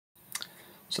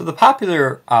So the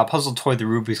popular puzzle toy, the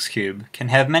Rubik's Cube, can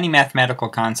have many mathematical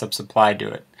concepts applied to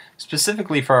it.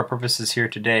 Specifically for our purposes here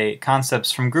today,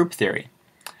 concepts from group theory.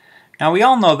 Now we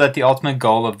all know that the ultimate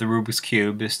goal of the Rubik's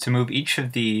Cube is to move each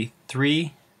of the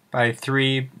 3 by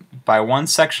 3 by 1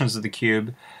 sections of the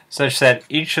cube such that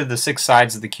each of the 6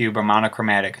 sides of the cube are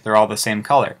monochromatic. They're all the same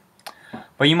color.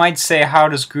 But you might say, how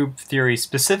does group theory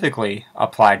specifically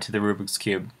apply to the Rubik's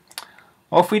Cube?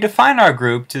 Well, if we define our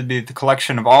group to be the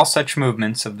collection of all such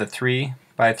movements of the 3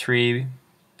 by 3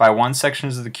 by 1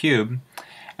 sections of the cube,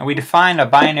 and we define a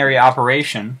binary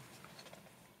operation,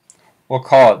 we'll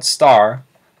call it star,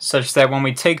 such that when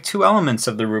we take two elements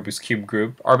of the Rubik's Cube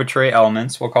group, arbitrary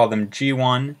elements, we'll call them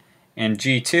G1 and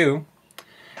G2,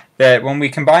 that when we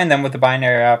combine them with the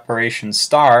binary operation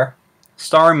star,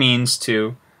 star means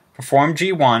to perform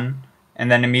G1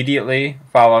 and then immediately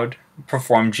followed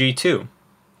perform G2.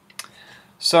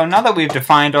 So now that we've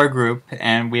defined our group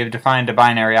and we have defined a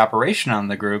binary operation on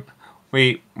the group,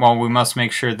 we must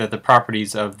make sure that the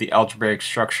properties of the algebraic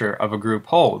structure of a group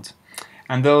hold.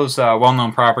 And those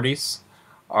well-known properties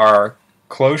are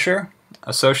closure,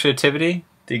 associativity,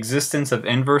 the existence of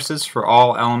inverses for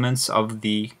all elements of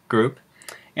the group,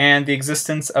 and the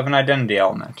existence of an identity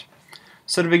element.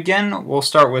 So to begin, we'll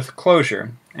start with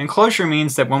closure. And closure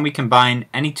means that when we combine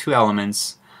any two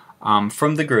elements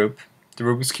from the group, the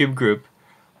Rubik's Cube group,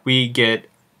 we get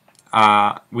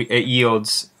it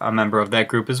yields a member of that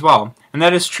group as well. And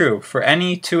that is true. For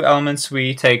any two elements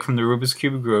we take from the Rubik's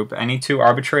Cube group, any two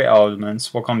arbitrary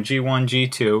elements, we'll call them G1,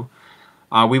 G2,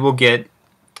 we will get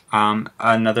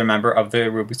another member of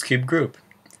the Rubik's Cube group.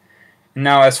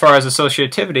 Now as far as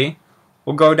associativity,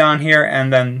 we'll go down here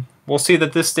and then we'll see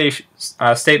that this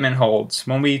statement holds.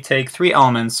 When we take three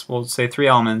elements, we'll say three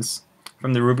elements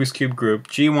from the Rubik's Cube group,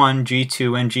 G1,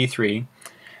 G2, and G3,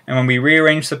 and when we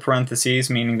rearrange the parentheses,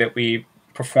 meaning that we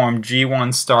perform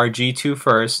G1 star G2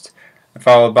 first,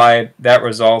 followed by that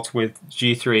result with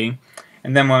G3,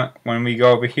 and then when we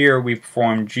go over here, we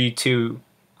perform G2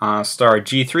 star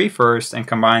G3 first and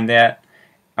combine that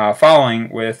following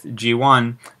with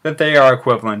G1, that they are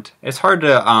equivalent. It's hard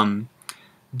to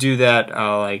do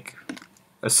that,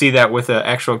 see that with an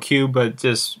actual cube, but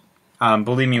just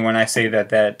believe me when I say that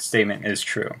that statement is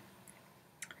true.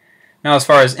 Now as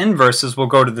far as inverses, we'll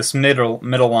go to this middle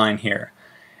line here,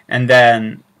 and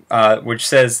then which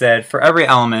says that for every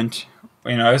element,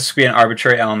 this could be an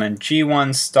arbitrary element,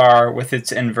 G1 star with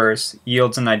its inverse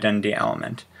yields an identity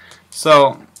element.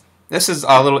 So this is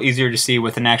a little easier to see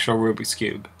with an actual Rubik's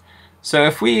Cube. So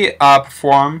if we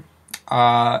perform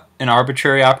an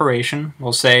arbitrary operation,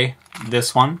 we'll say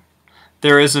this one,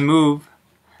 there is a move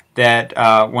that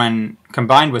when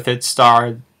combined with it,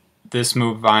 star, this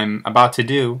move I'm about to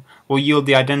do, will yield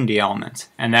the identity element,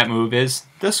 and that move is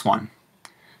this one.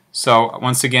 So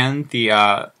once again, the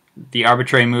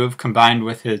arbitrary move combined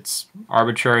with its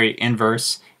arbitrary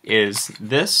inverse is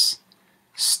this,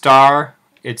 star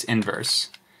its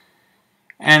inverse.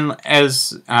 And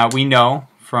as we know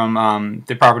from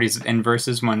the properties of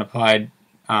inverses when applied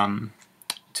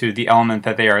to the element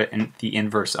that they are the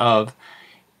inverse of,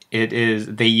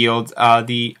 they yield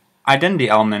the identity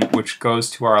element, which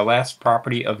goes to our last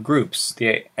property of groups,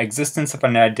 the existence of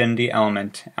an identity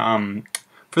element.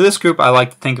 For this group, I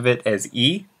like to think of it as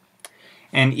E,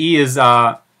 and E is,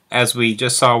 as we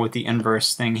just saw with the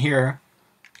inverse thing here,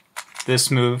 this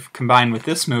move combined with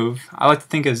this move, I like to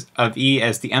think of E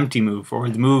as the empty move, or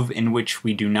the move in which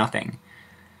we do nothing.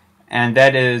 And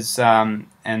that is, and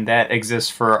that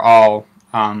exists for all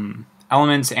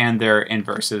elements and their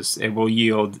inverses. It will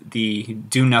yield the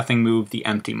do nothing move, the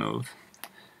empty move.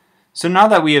 So now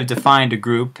that we have defined a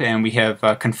group and we have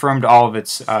confirmed all of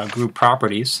its group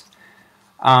properties,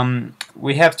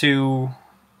 we have to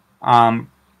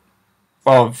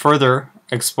further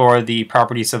explore the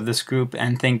properties of this group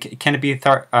and think, can it be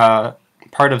part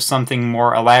of something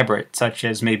more elaborate, such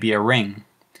as maybe a ring?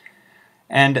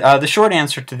 And the short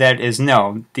answer to that is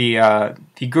no. The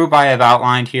group I have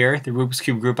outlined here, the Rubik's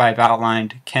Cube group I have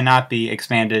outlined, cannot be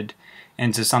expanded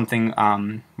into something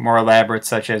more elaborate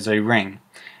such as a ring.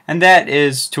 And that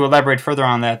is, to elaborate further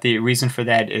on that, the reason for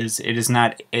that is it is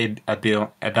not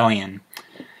abelian.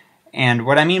 And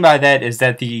what I mean by that is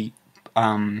that the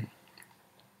elements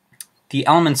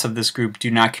of this group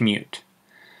do not commute.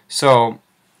 So,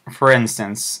 for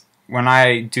instance, when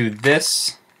I do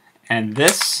this and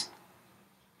this,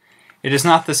 it is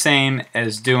not the same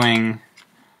as doing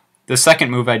the second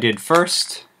move I did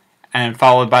first and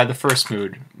followed by the first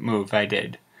move I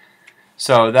did.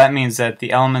 So that means that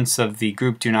the elements of the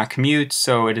group do not commute,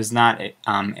 so it is not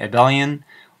abelian.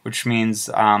 which means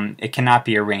it cannot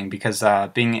be a ring, because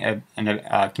being a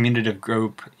commutative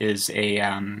group is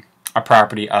a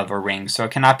property of a ring, so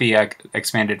it cannot be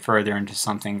expanded further into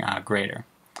something greater.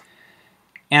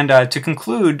 And to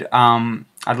conclude,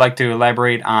 I'd like to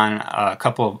elaborate on a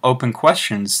couple of open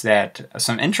questions,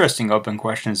 some interesting open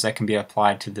questions that can be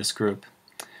applied to this group.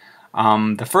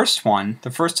 The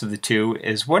first of the two,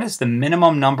 is what is the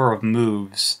minimum number of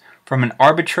moves from an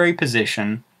arbitrary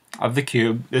position of the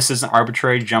cube? This is an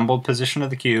arbitrary jumbled position of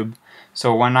the cube.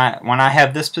 So when I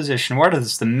have this position, what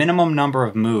is the minimum number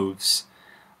of moves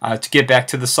to get back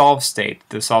to the solved state?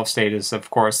 The solved state is, of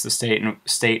course, the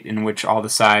state in which all the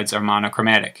sides are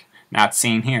monochromatic, not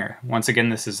seen here. Once again,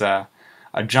 this is a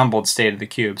jumbled state of the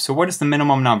cube. So what is the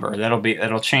minimum number?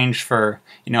 That'll change for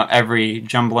every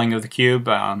jumbling of the cube.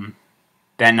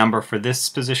 That number for this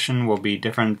position will be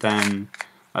different than,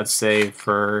 let's say,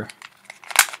 for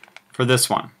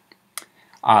this one.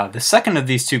 The second of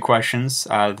these two questions,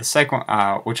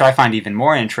 which I find even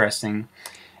more interesting,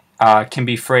 can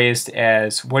be phrased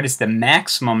as what is the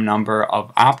maximum number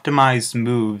of optimized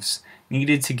moves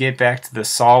needed to get back to the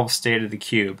solved state of the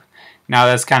cube? Now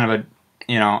that's kind of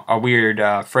a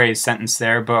weird sentence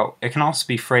there, but it can also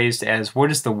be phrased as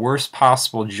what is the worst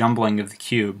possible jumbling of the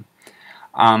cube?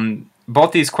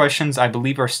 Both these questions, I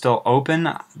believe, are still open.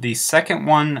 The second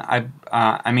one,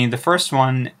 the first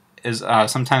one is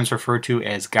sometimes referred to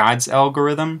as God's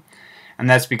algorithm, and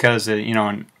that's because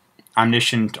an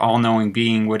omniscient, all-knowing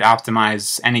being would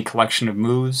optimize any collection of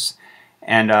moves,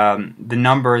 and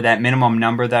that minimum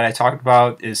number that I talked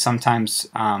about is sometimes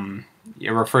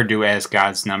referred to as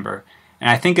God's number, and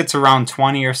I think it's around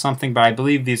 20 or something. But I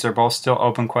believe these are both still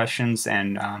open questions,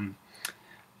 and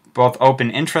both open,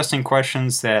 interesting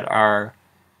questions that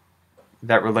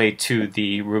relate to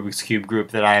the Rubik's Cube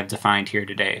group that I have defined here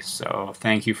today. So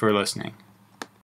thank you for listening.